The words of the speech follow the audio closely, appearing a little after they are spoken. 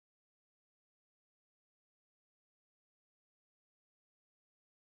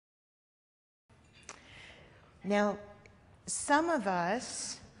Now, some of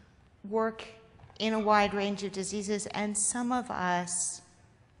us work in a wide range of diseases, and some of us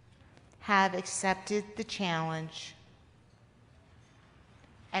have accepted the challenge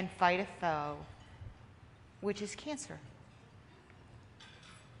and fight a foe, which is cancer.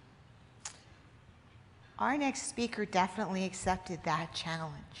 Our next speaker definitely accepted that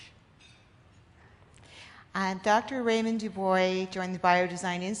challenge. Dr. Raymond DuBois joined the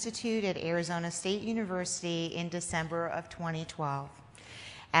Biodesign Institute at Arizona State University in December of 2012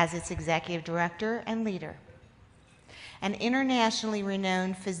 as its executive director and leader. An internationally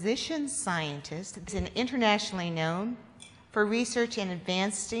renowned physician scientist, is internationally known for research in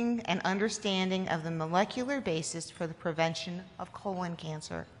advancing an understanding of the molecular basis for the prevention of colon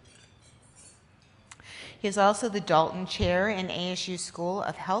cancer. He is also the Dalton Chair in ASU School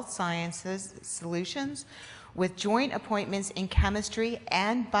of Health Sciences Solutions with joint appointments in chemistry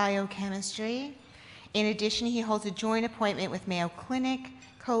and biochemistry. In addition, he holds a joint appointment with Mayo Clinic,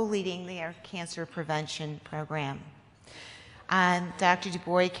 co-leading their cancer prevention program. Dr.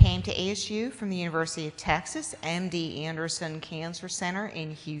 DuBois came to ASU from the University of Texas, MD Anderson Cancer Center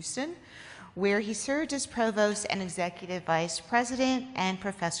in Houston, where he served as provost and executive vice president and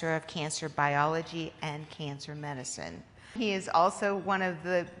professor of cancer biology and cancer medicine. He is also one of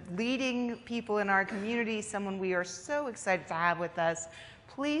the leading people in our community, someone we are so excited to have with us.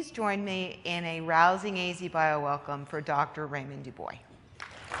 Please join me in a rousing AZBio welcome for Dr. Raymond DuBois.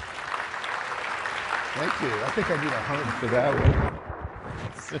 Thank you. I think I need a hug for that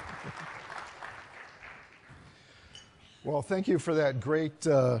one. Well, thank you for that great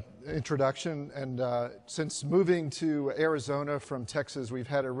introduction. And since moving to Arizona from Texas, we've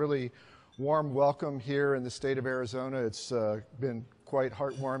had a really warm welcome here in the state of Arizona. It's been quite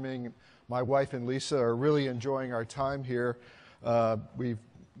heartwarming. My wife and Lisa are really enjoying our time here. We've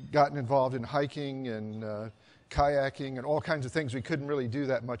gotten involved in hiking and kayaking and all kinds of things. We couldn't really do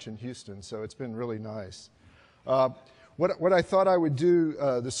that much in Houston, so it's been really nice. What I thought I would do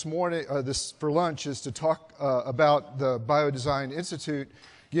this morning, for lunch, is to talk about the Biodesign Institute,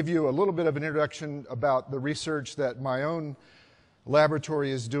 give you a little bit of an introduction about the research that my own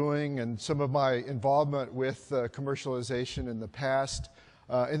laboratory is doing and some of my involvement with commercialization in the past,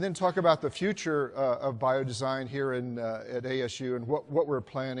 and then talk about the future of biodesign here at ASU and what we're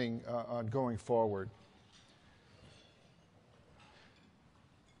planning on going forward.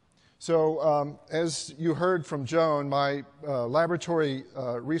 So as you heard from Joan, my laboratory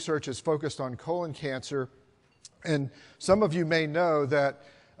research is focused on colon cancer. And some of you may know that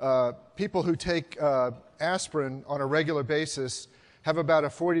people who take aspirin on a regular basis have about a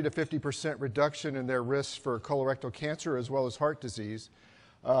 40 to 50% reduction in their risk for colorectal cancer as well as heart disease.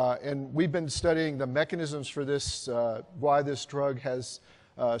 And we've been studying the mechanisms for this, why this drug has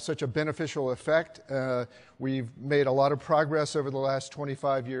such a beneficial effect. We've made a lot of progress over the last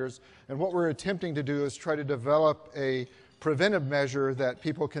 25 years, and what we're attempting to do is try to develop a preventive measure that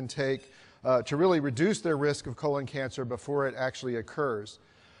people can take to really reduce their risk of colon cancer before it actually occurs.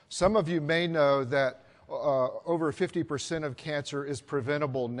 Some of you may know that over 50% of cancer is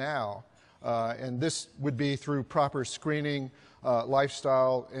preventable now, and this would be through proper screening,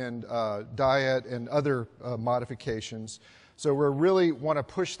 lifestyle, and diet, and other modifications. So we really want to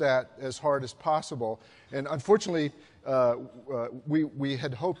push that as hard as possible. And unfortunately, we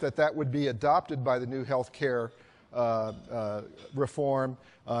had hoped that that would be adopted by the new health care reform,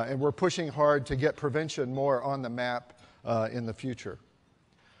 and we're pushing hard to get prevention more on the map in the future.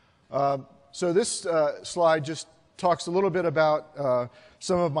 So this slide just talks a little bit about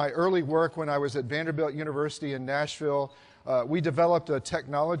some of my early work when I was at Vanderbilt University in Nashville. We developed a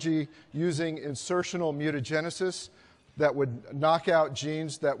technology using insertional mutagenesis that would knock out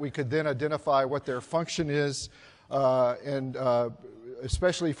genes that we could then identify what their function is, and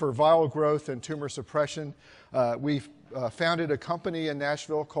especially for viral growth and tumor suppression. We founded a company in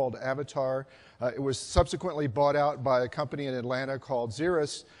Nashville called Avatar. It was subsequently bought out by a company in Atlanta called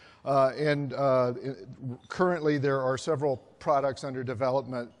Xeris, and currently there are several products under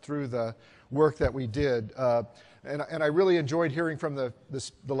development through the work that we did. And I really enjoyed hearing from the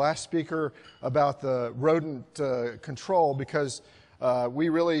last speaker about the rodent control, because we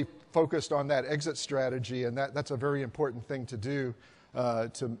really focused on that exit strategy, and that's a very important thing to do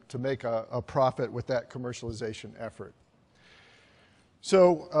to make a profit with that commercialization effort.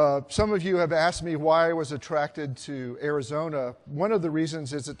 So some of you have asked me why I was attracted to Arizona. One of the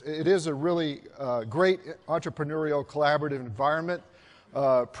reasons is it is a really great entrepreneurial collaborative environment.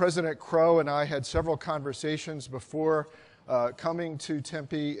 President Crow and I had several conversations before coming to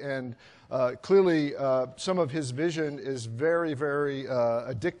Tempe, and clearly some of his vision is very, very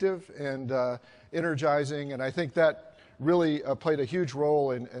addictive, and energizing, and I think that really played a huge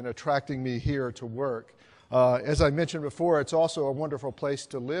role in attracting me here to work. As I mentioned before, it's also a wonderful place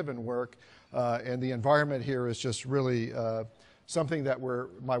to live and work, and the environment here is just really something that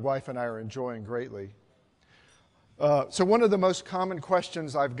my wife and I are enjoying greatly. So one of the most common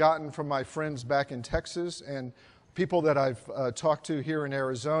questions I've gotten from my friends back in Texas and people that I've talked to here in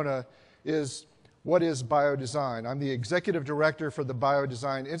Arizona is, what is biodesign? I'm the executive director for the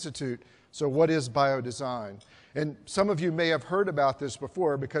Biodesign Institute, so what is biodesign? And some of you may have heard about this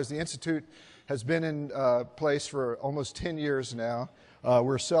before because the Institute has been in place for almost 10 years now.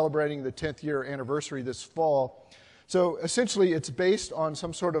 We're celebrating the 10th year anniversary this fall. So essentially it's based on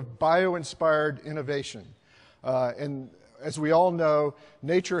some sort of bio-inspired innovation. And as we all know,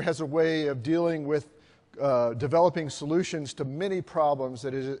 nature has a way of dealing with developing solutions to many problems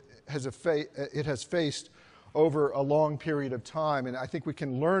that it has faced over a long period of time. And I think we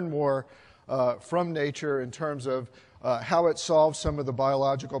can learn more from nature in terms of how it solves some of the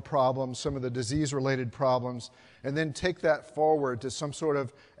biological problems, some of the disease-related problems, and then take that forward to some sort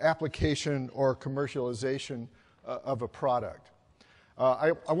of application or commercialization of a product.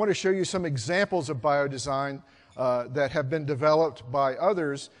 I want to show you some examples of biodesign that have been developed by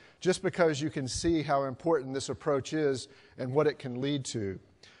others, just because you can see how important this approach is and what it can lead to.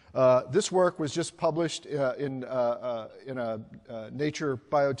 This work was just published in Nature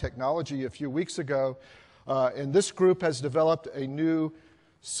Biotechnology a few weeks ago, and this group has developed a new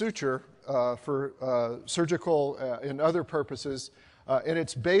suture for surgical and other purposes, and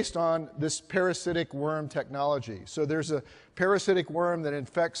it's based on this parasitic worm technology. So there's a parasitic worm that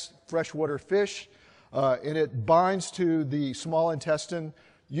infects freshwater fish, and it binds to the small intestine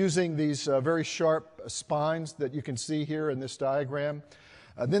using these very sharp spines that you can see here in this diagram.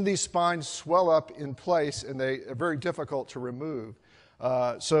 Then these spines swell up in place, and they are very difficult to remove.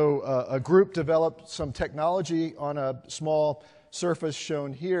 So a group developed some technology on a small surface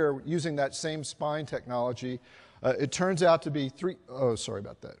shown here using that same spine technology. It turns out to be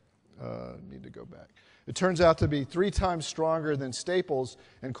It turns out to be 3 times stronger than staples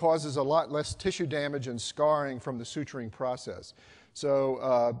and causes a lot less tissue damage and scarring from the suturing process.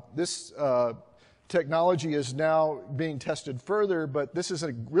 So this technology is now being tested further, but this is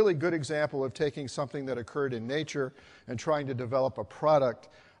a really good example of taking something that occurred in nature and trying to develop a product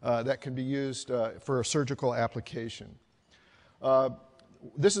that can be used for a surgical application.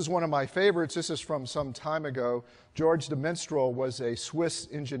 This is one of my favorites. This is from some time ago. George de Menstrel was a Swiss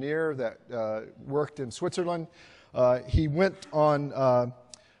engineer that worked in Switzerland. He went on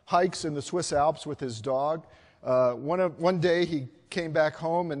hikes in the Swiss Alps with his dog. One day he came back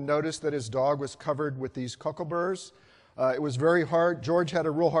home and noticed that his dog was covered with these cockleburs. It was very hard. George had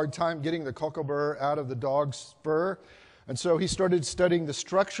a real hard time getting the cocklebur out of the dog's fur. And so he started studying the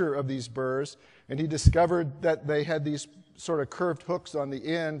structure of these burrs, and he discovered that they had these sort of curved hooks on the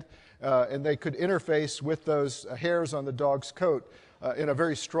end, and they could interface with those hairs on the dog's coat in a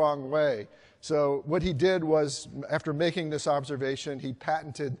very strong way. So what he did was, after making this observation, he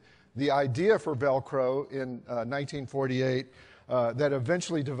patented the idea for Velcro in 1948 that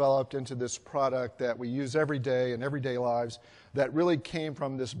eventually developed into this product that we use every day in everyday lives that really came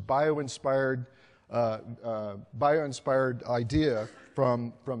from this bio-inspired idea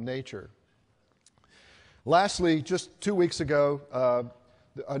from nature. Lastly, just 2 weeks ago,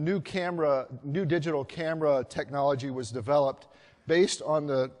 a new digital camera technology was developed based on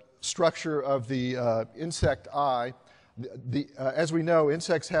the structure of the insect eye. As we know,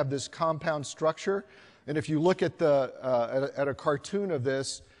 insects have this compound structure, and if you look at a cartoon of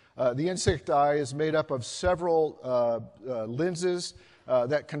this, the insect eye is made up of several lenses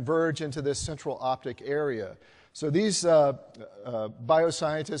that converge into this central optic area. So these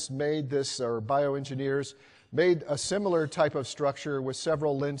bioscientists made this, or bioengineers, made a similar type of structure with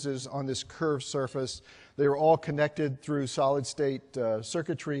several lenses on this curved surface. They were all connected through solid-state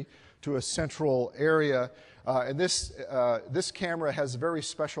circuitry to a central area. And this camera has very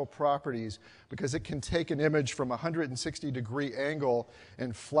special properties because it can take an image from a 160-degree angle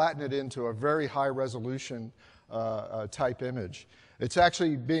and flatten it into a very high-resolution type image. It's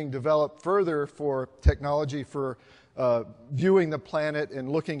actually being developed further for technology for viewing the planet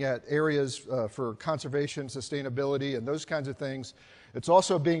and looking at areas for conservation, sustainability, and those kinds of things. It's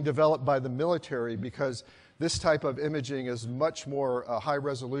also being developed by the military because this type of imaging is much more high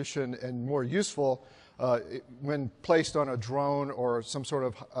resolution and more useful when placed on a drone or some sort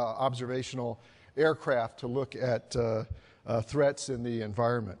of observational aircraft to look at threats in the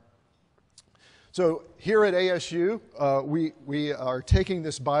environment. So here at ASU, we are taking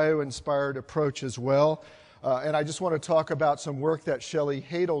this bio-inspired approach as well. And I just want to talk about some work that Shelley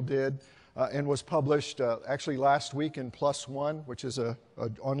Hadel did and was published actually last week in PLOS ONE, which is an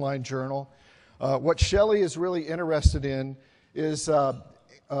online journal. What Shelley is really interested in is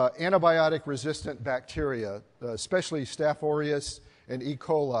antibiotic-resistant bacteria, especially Staph aureus and E.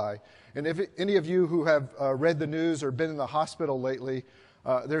 coli. And if any of you who have read the news or been in the hospital lately,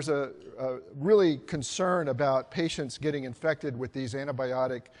 there's a really concern about patients getting infected with these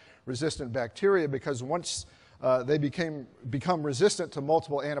antibiotic-resistant bacteria, because once they become resistant to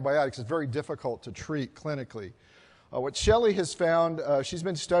multiple antibiotics, it's very difficult to treat clinically. What Shelley has found, she's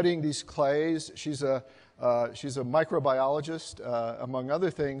been studying these clays. She's a microbiologist, among other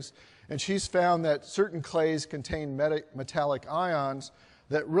things, and she's found that certain clays contain metallic ions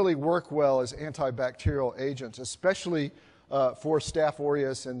that really work well as antibacterial agents, especially for Staph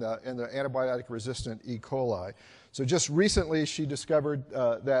aureus and the antibiotic-resistant E. coli. So just recently she discovered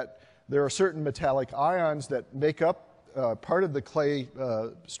that there are certain metallic ions that make up part of the clay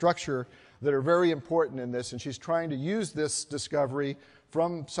structure that are very important in this, and she's trying to use this discovery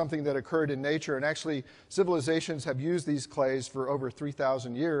from something that occurred in nature. And actually, civilizations have used these clays for over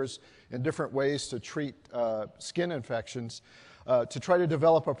 3,000 years in different ways to treat skin infections, to try to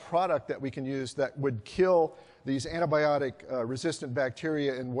develop a product that we can use that would kill these antibiotic-resistant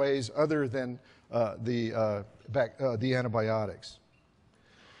bacteria in ways other than the antibiotics.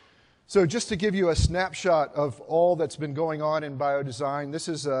 So just to give you a snapshot of all that's been going on in biodesign, this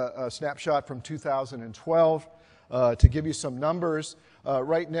is a snapshot from 2012 to give you some numbers.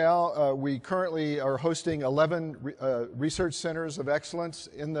 Right now, we currently are hosting 11 research centers of excellence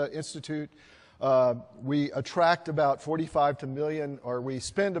in the Institute. We attract about $45 to million, or we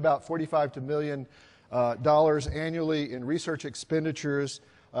spend about $45 to million dollars annually in research expenditures.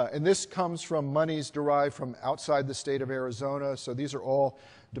 And this comes from monies derived from outside the state of Arizona. So these are all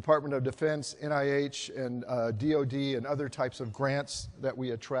Department of Defense, NIH, and DOD, and other types of grants that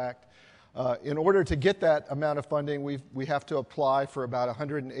we attract. In order to get that amount of funding, we have to apply for about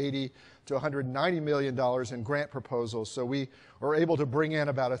 $180 to $190 million in grant proposals. So we are able to bring in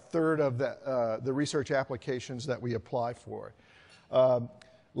about a third of the research applications that we apply for.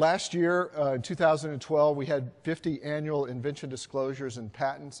 Last year, in 2012, we had 50 annual invention disclosures and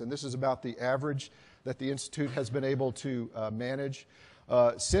patents, and this is about the average that the Institute has been able to manage.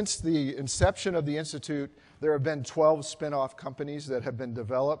 Since the inception of the Institute, there have been 12 spin-off companies that have been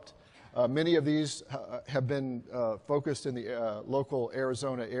developed. Many of these have been focused in the local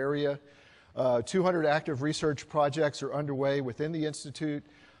Arizona area. 200 active research projects are underway within the Institute.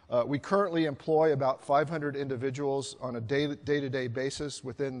 We currently employ about 500 individuals on a day-to-day basis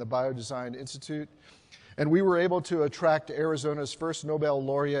within the Biodesign Institute. And we were able to attract Arizona's first Nobel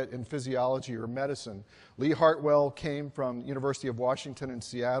laureate in physiology or medicine. Lee Hartwell came from the University of Washington in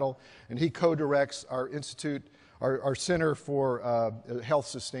Seattle, and he co-directs our institute, our Center for Health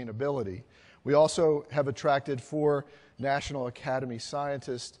Sustainability. We also have attracted 4 National Academy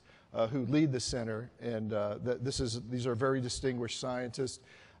scientists who lead the center, and these are very distinguished scientists.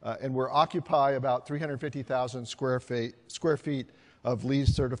 And we occupy about 350,000 square feet of LEED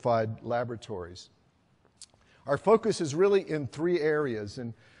certified laboratories. Our focus is really in 3 areas,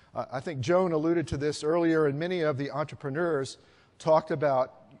 and I think Joan alluded to this earlier, and many of the entrepreneurs talked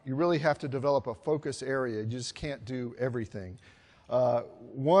about you really have to develop a focus area. You just can't do everything.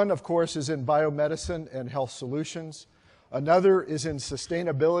 One, of course, is in biomedicine and health solutions. Another is in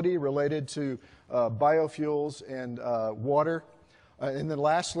sustainability related to biofuels and water. And then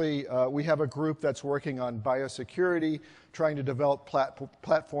lastly, we have a group that's working on biosecurity, trying to develop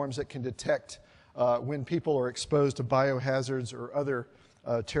platforms that can detect when people are exposed to biohazards or other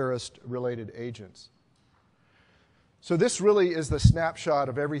terrorist-related agents. So this really is the snapshot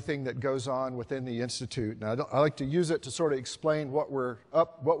of everything that goes on within the Institute. Now, I like to use it to sort of explain what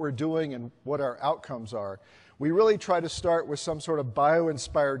we're doing and what our outcomes are. We really try to start with some sort of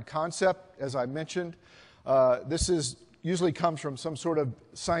bio-inspired concept, as I mentioned. This usually comes from some sort of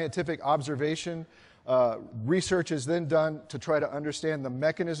scientific observation. Research is then done to try to understand the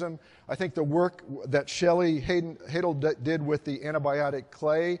mechanism. I think the work that Shelley Hadel did with the antibiotic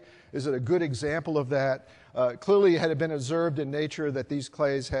clay is a good example of that. Clearly, it had been observed in nature that these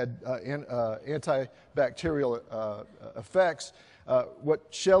clays had antibacterial effects. What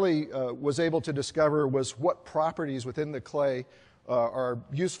Shelley was able to discover was what properties within the clay are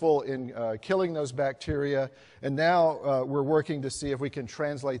useful in killing those bacteria, and now we're working to see if we can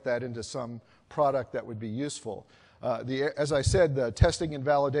translate that into some product that would be useful. As I said, the testing and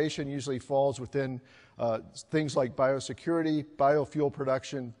validation usually falls within things like biosecurity, biofuel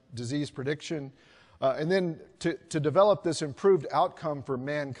production, disease prediction, and then to develop this improved outcome for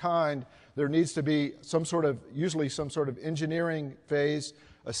mankind, there needs to be usually some sort of engineering phase,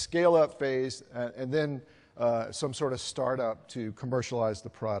 a scale-up phase, and then some sort of startup to commercialize the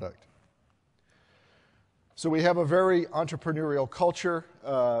product. So we have a very entrepreneurial culture.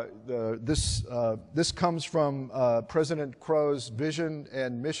 This comes from President Crow's vision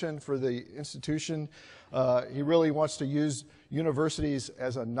and mission for the institution. He really wants to use universities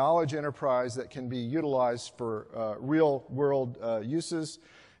as a knowledge enterprise that can be utilized for real-world uses.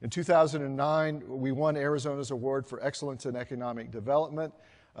 In 2009, we won Arizona's Award for Excellence in Economic Development.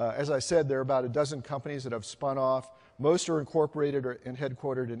 As I said, there are about a dozen companies that have spun off. Most are incorporated and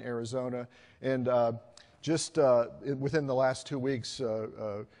headquartered in Arizona. And just within the last 2 weeks,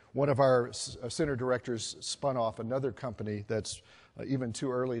 one of our center directors spun off another company that's even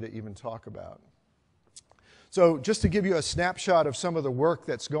too early to even talk about. So just to give you a snapshot of some of the work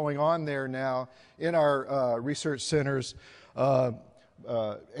that's going on there now in our research centers,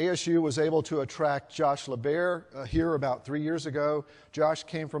 ASU was able to attract Josh LeBaire here about 3 years ago. Josh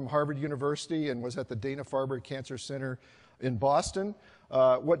came from Harvard University and was at the Dana-Farber Cancer Center in Boston.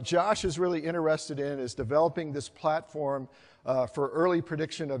 What Josh is really interested in is developing this platform for early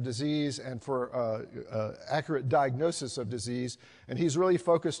prediction of disease and for accurate diagnosis of disease. And he's really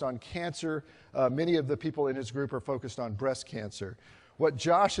focused on cancer. Many of the people in his group are focused on breast cancer. What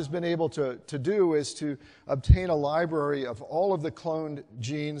Josh has been able to do is to obtain a library of all of the cloned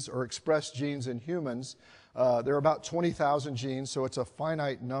genes or expressed genes in humans. There are about 20,000 genes, so it's a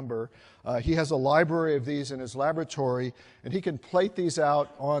finite number. He has a library of these in his laboratory, and he can plate these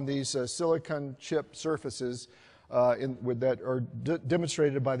out on these silicon chip surfaces that are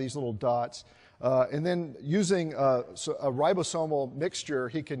demonstrated by these little dots. And then using a ribosomal mixture,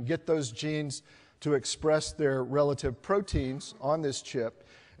 he can get those genes to express their relative proteins on this chip.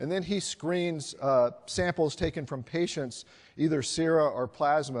 And then he screens samples taken from patients, either sera or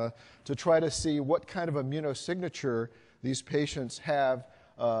plasma, to try to see what kind of immunosignature these patients have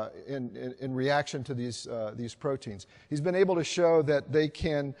in reaction to these proteins. He's been able to show that they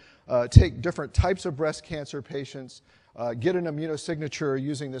can take different types of breast cancer patients, get an immunosignature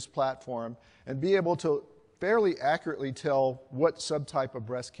using this platform, and be able to fairly accurately tell what subtype of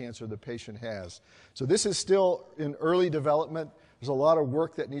breast cancer the patient has. So this is still in early development. There's a lot of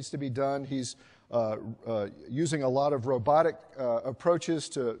work that needs to be done. He's using a lot of robotic approaches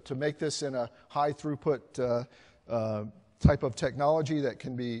to make this in a high throughput type of technology that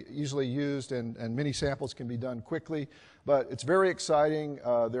can be easily used, and many samples can be done quickly. But it's very exciting.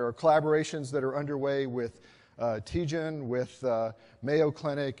 There are collaborations that are underway with TGen, with Mayo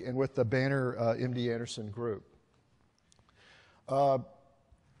Clinic, and with the Banner MD Anderson group. Hao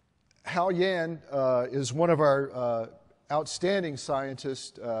Yan is one of our outstanding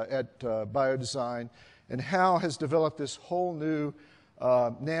scientists at Biodesign, and Hao has developed this whole new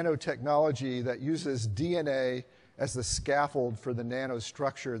nanotechnology that uses DNA as the scaffold for the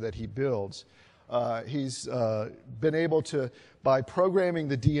nanostructure that he builds. He's been able to, by programming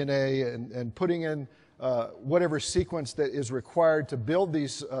the DNA and putting in whatever sequence that is required to build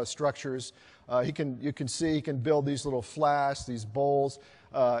these structures, you can see he can build these little flasks, these bowls,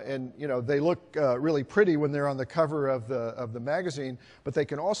 and they look really pretty when they're on the cover of the magazine. But they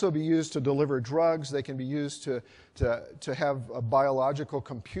can also be used to deliver drugs. They can be used to have biological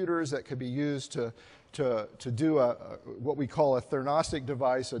computers that could be used to do what we call a theranostic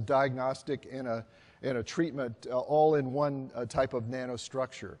device, a diagnostic and a treatment, all in one type of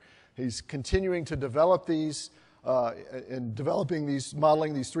nanostructure. He's continuing to develop these and developing these,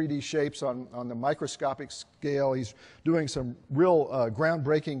 modeling these 3D shapes on the microscopic scale. He's doing some real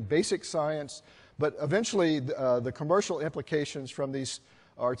groundbreaking basic science, but eventually the commercial implications from these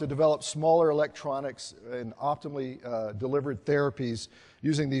are to develop smaller electronics and optimally delivered therapies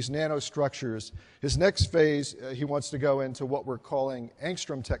using these nanostructures. His next phase, he wants to go into what we're calling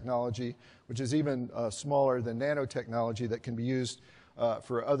angstrom technology, which is even smaller than nanotechnology that can be used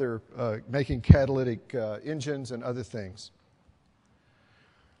for other, making catalytic engines and other things.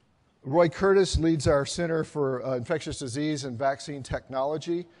 Roy Curtis leads our Center for Infectious Disease and Vaccine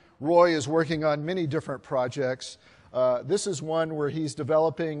Technology. Roy is working on many different projects. This is one where he's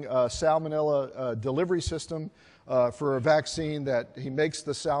developing a salmonella delivery system for a vaccine that he makes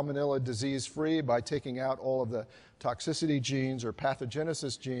the salmonella disease-free by taking out all of the toxicity genes or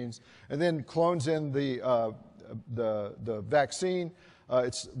pathogenesis genes, and then clones in the vaccine.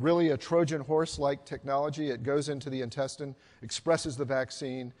 It's really a Trojan horse-like technology. It goes into the intestine, expresses the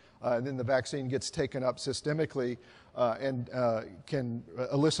vaccine, and then the vaccine gets taken up systemically and can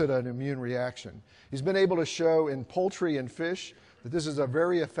elicit an immune reaction. He's been able to show in poultry and fish that this is a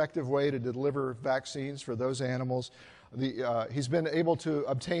very effective way to deliver vaccines for those animals. He's been able to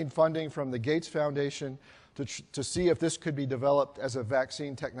obtain funding from the Gates Foundation to see if this could be developed as a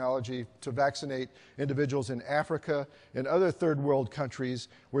vaccine technology to vaccinate individuals in Africa and other third world countries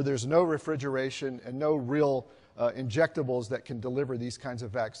where there's no refrigeration and no real injectables that can deliver these kinds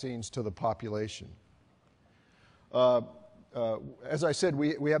of vaccines to the population. As I said,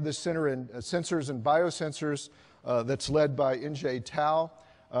 we have this center in sensors and biosensors that's led by NJ Tao.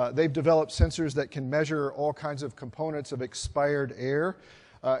 They've developed sensors that can measure all kinds of components of expired air.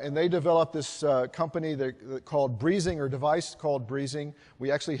 And they developed this company called Breezing, or device called Breezing. We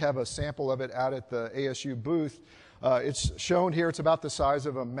actually have a sample of it out at the ASU booth. It's shown here. It's about the size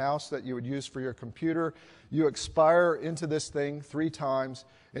of a mouse that you would use for your computer. You expire into this thing 3 times,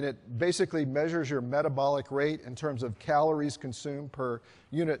 and it basically measures your metabolic rate in terms of calories consumed per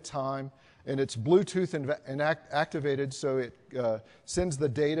unit time. And it's Bluetooth activated, so it sends the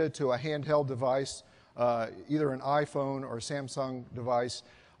data to a handheld device, either an iPhone or Samsung device.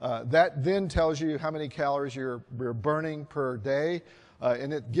 That then tells you how many calories you're burning per day,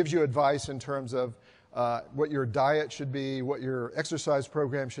 and it gives you advice in terms of what your diet should be, what your exercise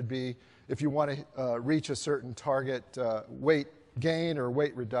program should be, if you want to reach a certain target weight gain or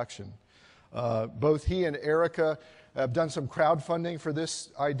weight reduction. Both he and Erica have done some crowdfunding for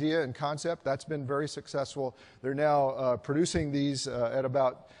this idea and concept. That's been very successful. They're now producing these at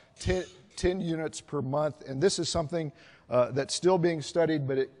about 10 units per month, and this is something that's still being studied,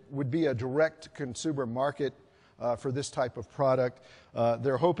 but it would be a direct consumer market for this type of product.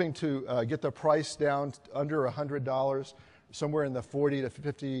 They're hoping to get the price down under $100, somewhere in the $40 to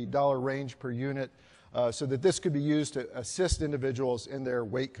 $50 range per unit, so that this could be used to assist individuals in their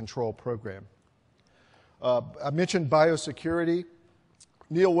weight control program. I mentioned biosecurity.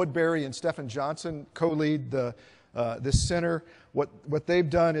 Neil Woodbury and Stephen Johnson co-lead this center. What they've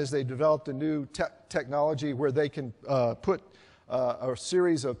done is they've developed a new technology where they can put a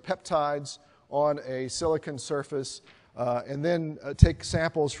series of peptides on a silicon surface and then take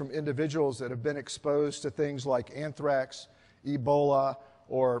samples from individuals that have been exposed to things like anthrax, Ebola,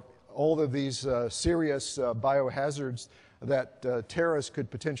 or all of these serious biohazards that terrorists could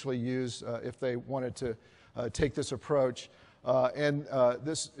potentially use if they wanted to take this approach.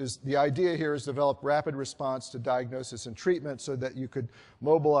 The idea here is develop rapid response to diagnosis and treatment so that you could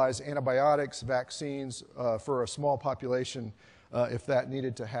mobilize antibiotics, vaccines for a small population if that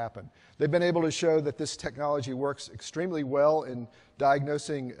needed to happen. They've been able to show that this technology works extremely well in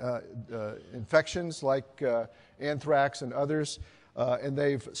diagnosing infections like anthrax and others. And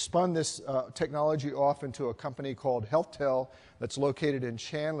they've spun this technology off into a company called HealthTel that's located in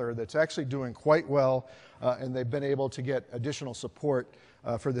Chandler that's actually doing quite well, and they've been able to get additional support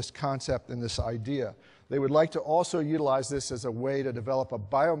for this concept and this idea. They would like to also utilize this as a way to develop a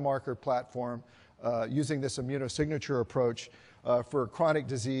biomarker platform using this immunosignature approach for chronic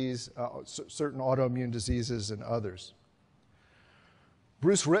disease, certain autoimmune diseases, and others.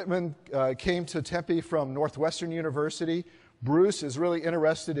 Bruce Rittman came to Tempe from Northwestern University. Bruce is really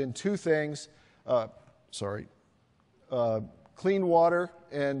interested in 2 things, clean water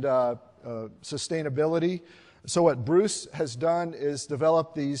and sustainability. So what Bruce has done is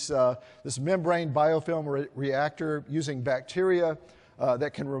develop this membrane biofilm reactor using bacteria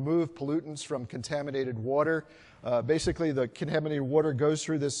that can remove pollutants from contaminated water. Basically, the contaminated water goes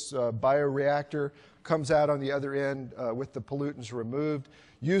through this bioreactor, comes out on the other end with the pollutants removed,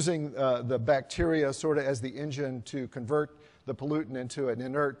 using the bacteria sort of as the engine to convert the pollutant into an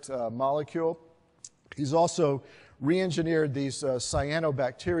inert molecule. He's also re-engineered these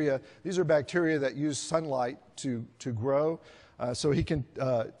cyanobacteria. These are bacteria that use sunlight to grow. So he can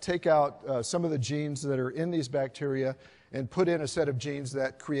take out some of the genes that are in these bacteria and put in a set of genes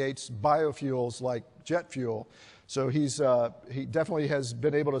that creates biofuels like jet fuel. So he definitely has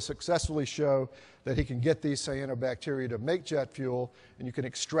been able to successfully show that he can get these cyanobacteria to make jet fuel, and you can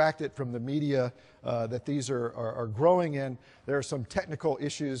extract it from the media that these are growing in. There are some technical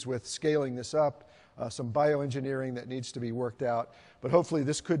issues with scaling this up, some bioengineering that needs to be worked out, but hopefully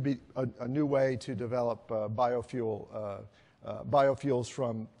this could be a new way to develop biofuels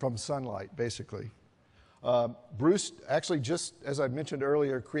from sunlight, basically. Bruce actually, just as I mentioned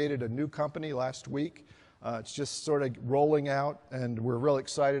earlier, created a new company last week. It's just sort of rolling out, and we're real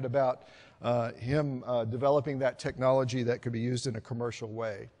excited about him developing that technology that could be used in a commercial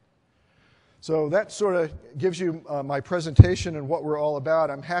way. So that sort of gives you my presentation and what we're all about.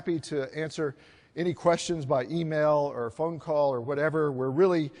 I'm happy to answer any questions by email or phone call or whatever. We're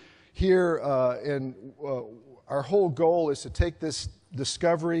really here, and our whole goal is to take this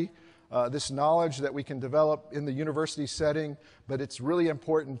discovery, this knowledge that we can develop in the university setting, but it's really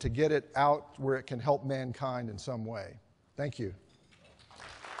important to get it out where it can help mankind in some way. Thank you.